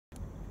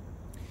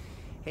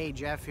Hey,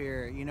 Jeff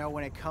here.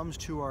 When it comes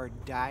to our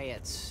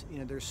diets,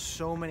 there's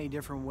so many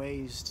different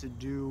ways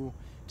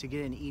to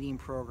get an eating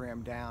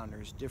program down.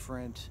 There's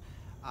different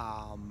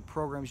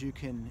programs you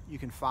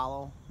can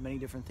follow. Many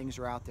different things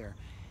are out there.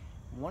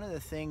 One of the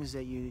things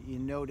that you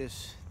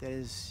notice that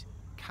is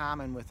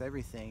common with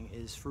everything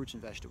is fruits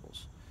and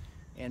vegetables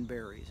and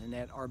berries, and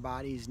that our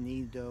bodies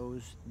need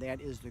those.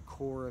 That is the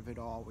core of it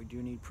all. We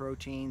do need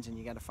proteins, and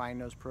you got to find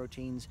those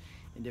proteins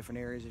in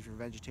different areas if you're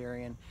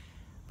vegetarian.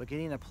 But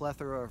getting a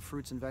plethora of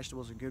fruits and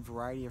vegetables, a good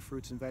variety of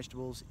fruits and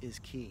vegetables, is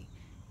key.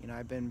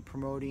 I've been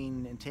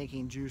promoting and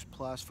taking Juice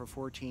Plus for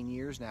 14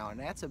 years now, and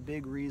that's a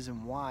big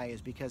reason why, is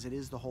because it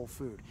is the whole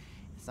food.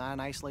 It's not an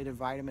isolated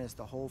vitamin, it's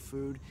the whole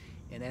food,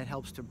 and that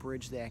helps to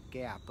bridge that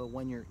gap. But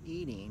when you're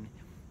eating,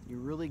 you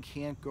really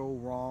can't go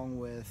wrong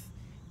with,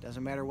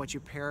 doesn't matter what you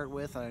pair it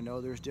with, and I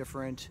know there's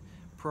different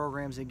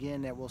programs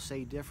again that will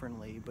say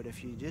differently, but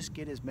if you just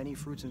get as many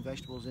fruits and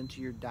vegetables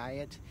into your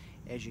diet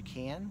as you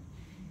can,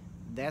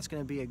 that's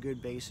going to be a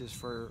good basis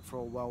for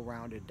a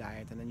well-rounded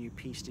diet. And then you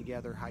piece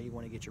together how you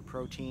want to get your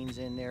proteins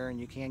in there,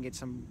 and you can get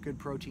some good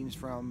proteins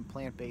from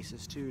plant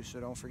bases too, so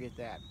don't forget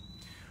that.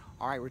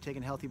 All right, we're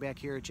taking healthy back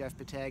here at Jeff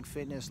Pettag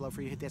Fitness. Love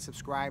for you to hit that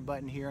subscribe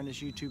button here on this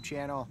YouTube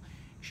channel,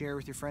 share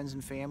with your friends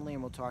and family,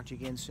 and we'll talk to you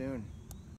again soon.